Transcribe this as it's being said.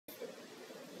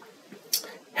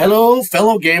Hello,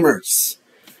 fellow gamers.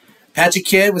 Apache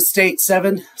Kid with State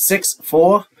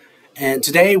 764, and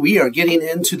today we are getting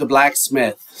into the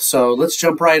Blacksmith. So let's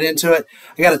jump right into it.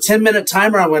 I got a 10-minute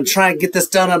timer. I'm going to try and get this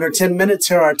done under 10 minutes.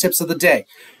 Here are our tips of the day.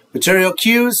 Material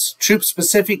cues,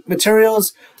 troop-specific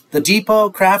materials, the depot,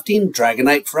 crafting,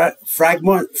 Dragonite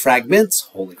Fragments,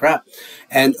 holy crap,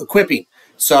 and equipping.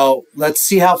 So let's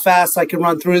see how fast I can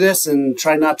run through this and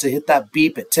try not to hit that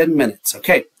beep at 10 minutes.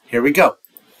 Okay, here we go.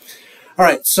 All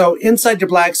right, so inside your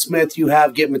Blacksmith, you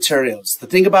have get materials. The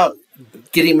thing about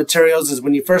getting materials is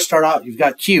when you first start out, you've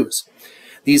got queues.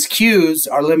 These queues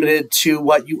are limited to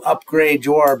what you upgrade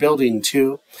your building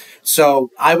to. So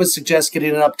I would suggest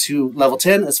getting it up to level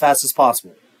 10 as fast as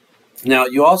possible. Now,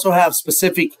 you also have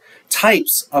specific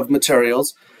types of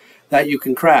materials that you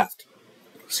can craft.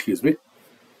 Excuse me.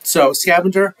 So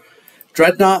Scavenger,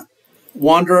 Dreadnaught,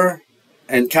 Wanderer,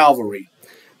 and Cavalry.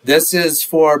 This is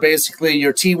for basically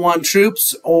your T1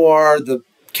 troops, or the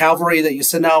cavalry that you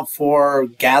send out for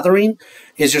gathering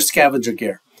is your scavenger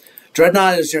gear.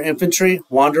 Dreadnaught is your infantry,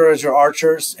 Wanderer is your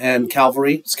archers, and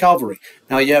Cavalry is cavalry.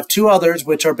 Now you have two others,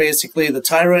 which are basically the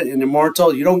Tyrant and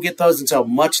Immortal. You don't get those until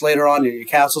much later on in your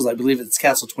castles. I believe it's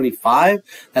Castle 25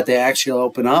 that they actually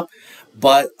open up,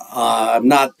 but I'm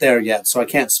not there yet, so I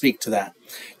can't speak to that.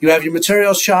 You have your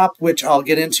material shop, which I'll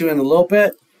get into in a little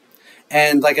bit.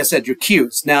 And like I said, your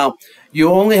queues. Now, you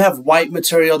only have white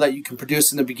material that you can produce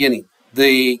in the beginning.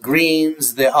 The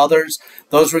greens, the others,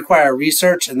 those require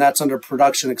research, and that's under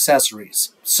production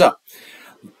accessories. So,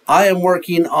 I am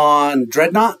working on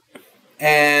Dreadnaught,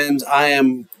 and I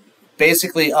am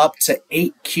basically up to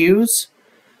 8 queues.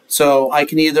 So, I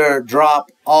can either drop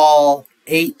all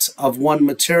 8 of one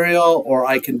material, or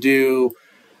I can do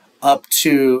up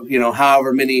to,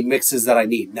 however many mixes that I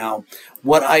need. Now,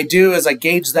 what I do is I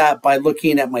gauge that by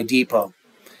looking at my depot.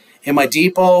 In my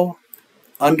depot,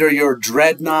 under your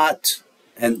Dreadnaught,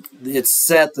 and it's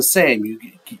set the same.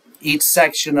 Each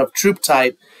section of troop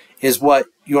type is what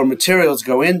your materials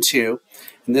go into,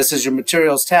 and this is your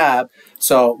materials tab.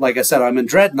 So, like I said, I'm in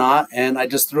Dreadnaught, and I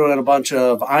just threw in a bunch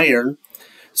of iron.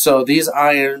 So these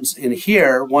irons in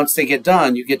here, once they get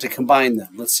done, you get to combine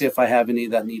them. Let's see if I have any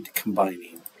that need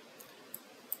combining.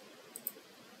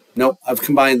 Nope, I've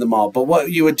combined them all. But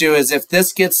what you would do is if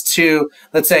this gets to,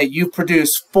 let's say you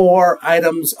produce 4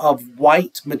 items of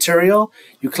white material,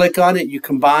 you click on it, you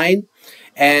combine,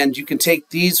 and you can take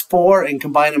these 4 and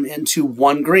combine them into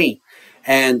 1 green,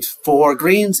 and 4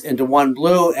 greens into 1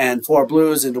 blue, and 4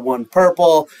 blues into 1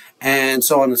 purple, and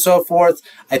so on and so forth.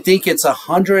 I think it's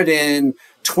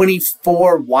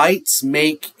 124 whites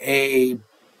make a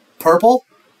purple,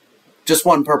 just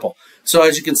 1 purple. So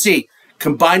as you can see,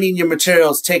 combining your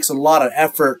materials takes a lot of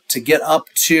effort to get up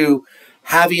to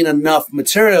having enough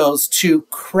materials to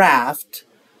craft,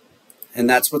 and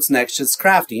that's what's next, is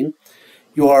crafting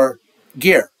your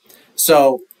gear.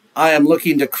 So I am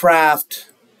looking to craft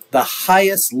the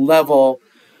highest level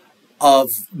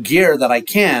of gear that I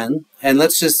can, and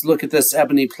let's just look at this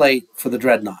ebony plate for the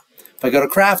Dreadnaught. If I go to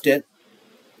craft it,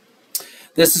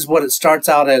 this is what it starts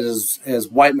out as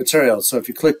white materials. So if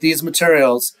you click these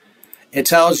materials, it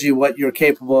tells you what you're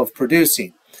capable of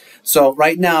producing. So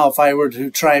right now, if I were to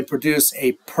try and produce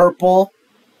a purple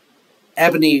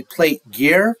ebony plate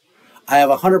gear, I have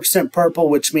 100% purple,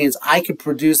 which means I can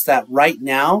produce that right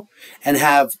now and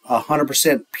have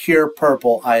 100% pure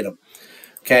purple item.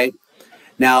 Okay.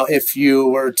 Now, if you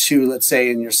were to, let's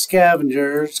say in your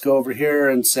scavengers, go over here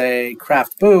and say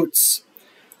craft boots.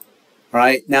 All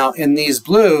right. Now, in these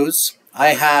blues,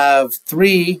 I have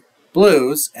 3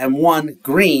 blues and 1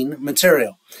 green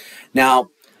material. Now,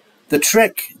 the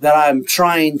trick that I'm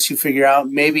trying to figure out,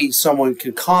 maybe someone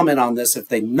can comment on this if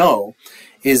they know,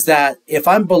 is that if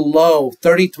I'm below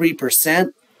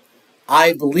 33%,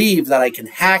 I believe that I can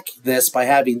hack this by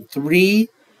having 3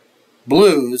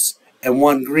 blues and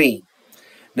 1 green.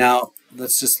 Now,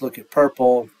 let's just look at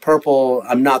purple. Purple,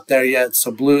 I'm not there yet, so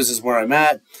blues is where I'm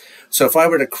at. So if I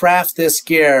were to craft this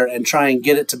gear and try and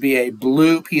get it to be a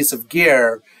blue piece of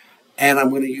gear, and I'm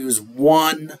going to use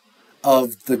 1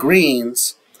 of the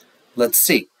greens. Let's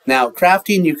see. Now,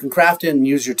 crafting, you can craft it and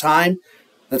use your time.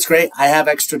 That's great. I have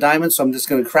extra diamonds, so I'm just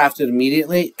going to craft it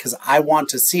immediately because I want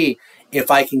to see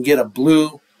if I can get a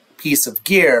blue piece of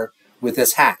gear with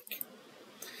this hack.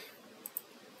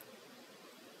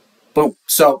 Boom.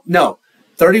 So, no,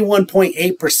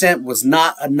 31.8% was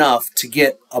not enough to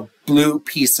get a blue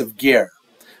piece of gear.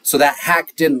 So that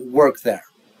hack didn't work there.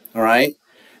 All right.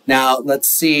 Now, let's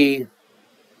see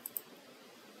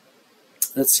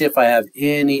if I have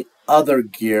any other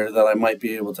gear that I might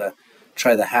be able to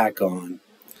try the hack on.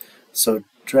 So,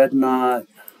 Dreadnaught,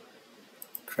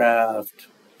 craft,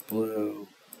 blue,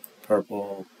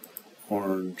 purple,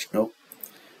 orange, nope.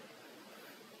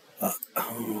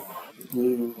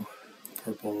 Blue,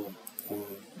 purple,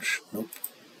 orange, nope.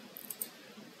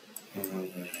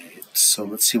 Alright, so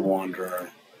let's see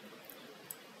Wanderer.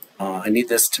 I need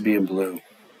this to be in blue.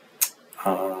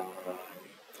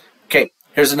 Okay,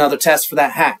 here's another test for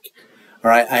that hack.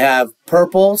 Alright, I have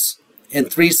purples in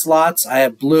 3 slots. I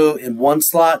have blue in 1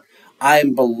 slot.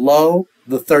 I'm below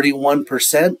the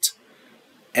 31%.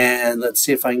 And let's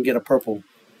see if I can get a purple.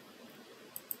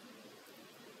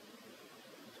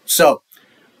 So,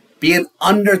 being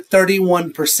under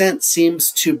 31%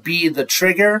 seems to be the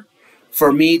trigger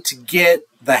for me to get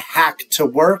the hack to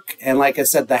work. And like I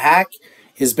said, the hack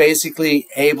is basically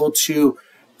able to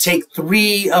take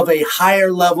 3 of a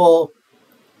higher level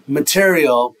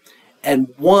material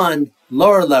and 1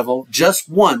 lower level, just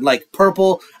 1. Like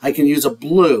purple, I can use a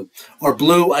blue, or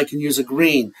blue, I can use a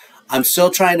green. I'm still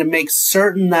trying to make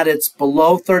certain that it's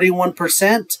below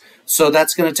 31%, so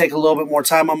that's going to take a little bit more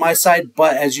time on my side,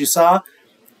 but as you saw,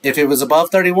 if it was above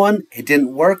 31, it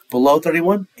didn't work. Below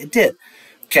 31, it did.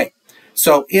 Okay,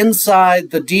 so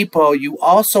inside the depot, you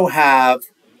also have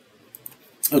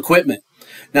equipment.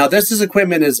 Now, this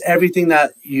equipment is everything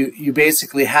that you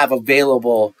basically have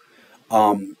available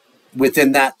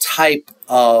within that type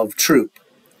of troop.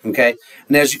 Okay,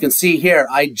 and as you can see here,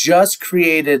 I just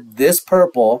created this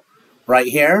purple right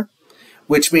here,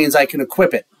 which means I can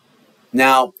equip it.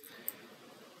 Now,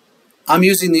 I'm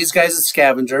using these guys as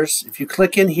scavengers. If you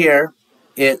click in here,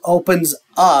 it opens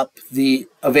up the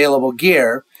available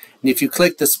gear. And if you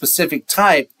click the specific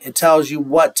type, it tells you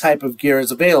what type of gear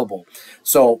is available.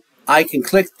 So I can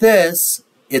click this.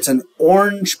 It's an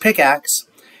orange pickaxe,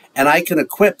 and I can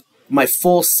equip my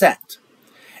full set.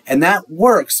 And that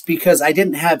works because I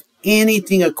didn't have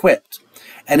anything equipped.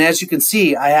 And as you can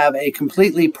see, I have a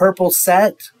completely purple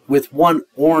set with 1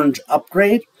 orange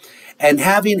upgrade. And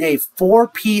having a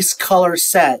 4-piece color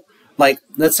set, like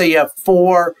let's say you have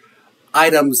 4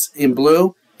 items in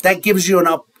blue, that gives you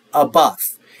a buff.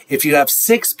 If you have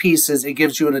 6 pieces, it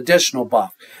gives you an additional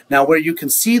buff. Now where you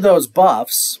can see those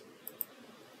buffs,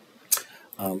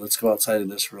 let's go outside of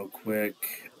this real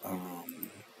quick.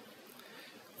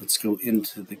 Let's go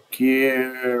into the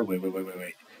gear.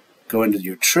 Wait. Go into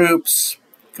your troops.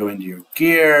 Go into your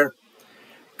gear.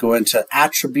 Go into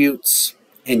attributes.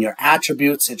 In your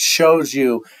attributes, it shows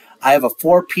you I have a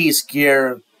 4-piece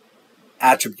gear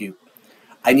attribute.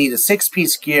 I need a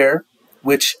 6-piece gear,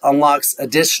 which unlocks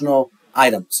additional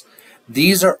items.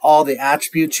 These are all the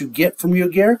attributes you get from your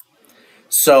gear.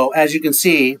 So as you can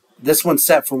see, this one's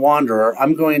set for Wanderer.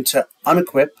 I'm going to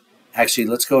unequip. Actually,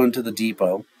 let's go into the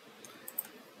depot.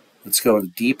 Let's go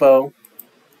into depot.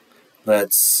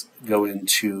 Let's go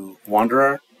into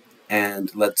Wanderer,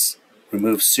 and let's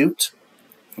remove suit.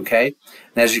 Okay,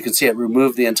 and as you can see, it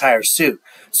removed the entire suit.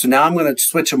 So now I'm going to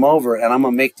switch them over, and I'm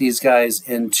going to make these guys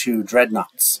into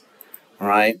Dreadnaughts. All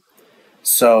right,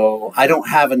 so I don't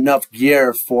have enough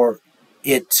gear for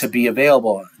it to be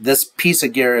available. This piece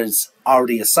of gear is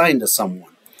already assigned to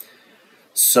someone.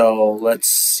 So let's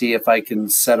see if I can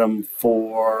set them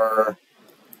for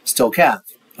Steel Cav.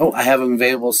 Oh, I have them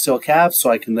available Steel Cav, so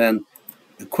I can then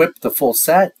equip the full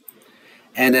set.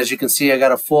 And as you can see, I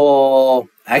got a full...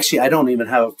 Actually, I don't even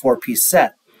have a 4-piece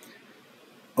set.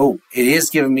 Oh, it is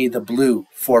giving me the blue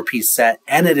 4-piece set,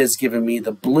 and it is giving me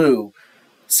the blue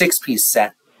 6-piece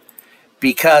set.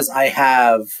 Because I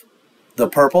have the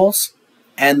purples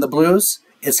and the blues,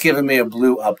 it's giving me a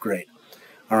blue upgrade.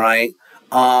 All right.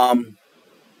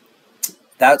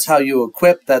 That's how you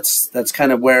equip. That's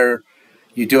kind of where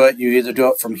you do it. You either do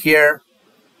it from here,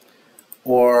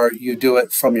 or you do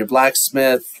it from your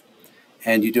blacksmith,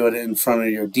 and you do it in front of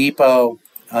your depot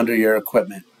under your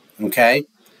equipment. Okay.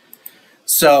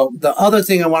 So the other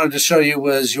thing I wanted to show you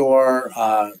was your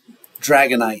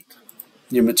Dragonite,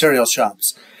 your material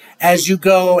shops. As you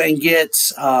go and get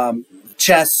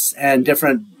chests and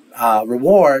different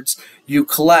rewards, you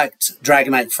collect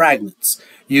Dragonite Fragments.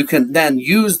 You can then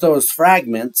use those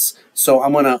fragments. So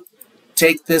I'm going to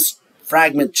take this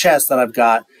fragment chest that I've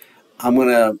got. I'm going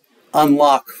to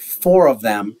unlock 4 of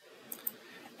them.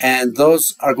 And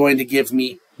those are going to give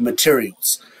me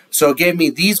materials. So it gave me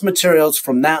these materials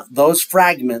from those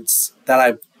fragments that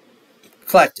I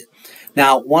collected.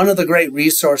 Now, one of the great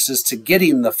resources to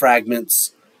getting the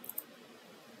fragments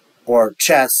or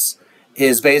chests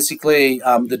is basically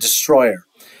the destroyer.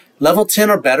 Level 10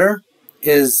 or better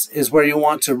is where you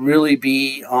want to really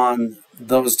be on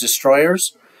those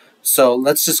destroyers. So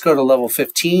let's just go to level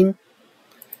 15.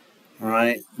 All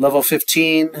right, level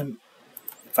 15.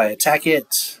 If I attack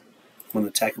it, I'm going to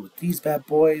attack it with these bad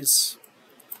boys.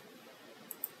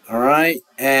 All right,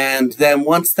 and then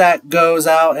once that goes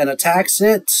out and attacks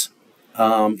it,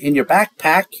 in your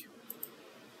backpack,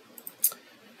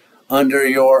 under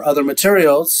your other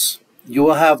materials, you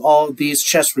will have all of these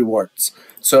chest rewards.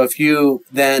 So if you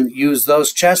then use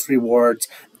those chest rewards,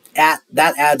 that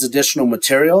adds additional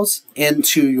materials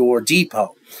into your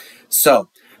depot. So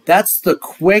that's the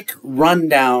quick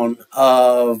rundown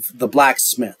of the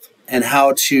blacksmith and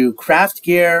how to craft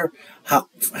gear,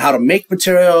 how to make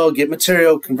material, get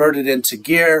material converted into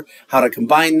gear, how to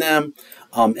combine them,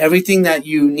 everything that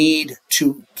you need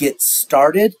to get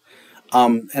started.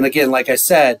 And again, like I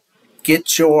said,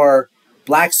 get your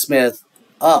blacksmith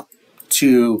up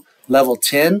to level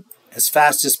 10 as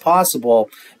fast as possible,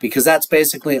 because that's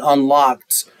basically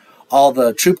unlocked all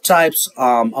the troop types,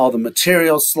 all the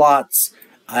material slots,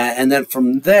 and then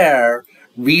from there,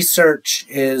 research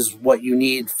is what you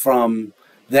need from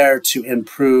there to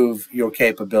improve your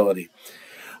capability.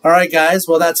 All right, guys,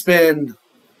 well, that's been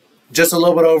just a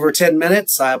little bit over 10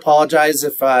 minutes. I apologize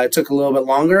if it took a little bit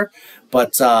longer,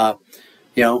 but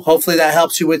you know, hopefully that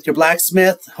helps you with your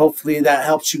blacksmith. Hopefully that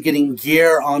helps you getting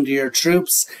gear onto your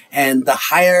troops. And the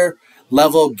higher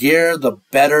level gear, the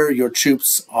better your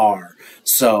troops are.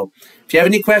 So if you have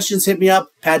any questions, hit me up.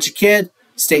 Apache Kid,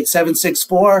 State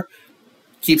 764.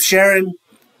 Keep sharing,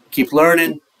 keep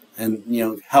learning, and, you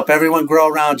know, help everyone grow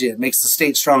around you. It makes the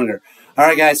state stronger. All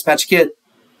right, guys, Apache Kid,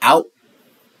 out.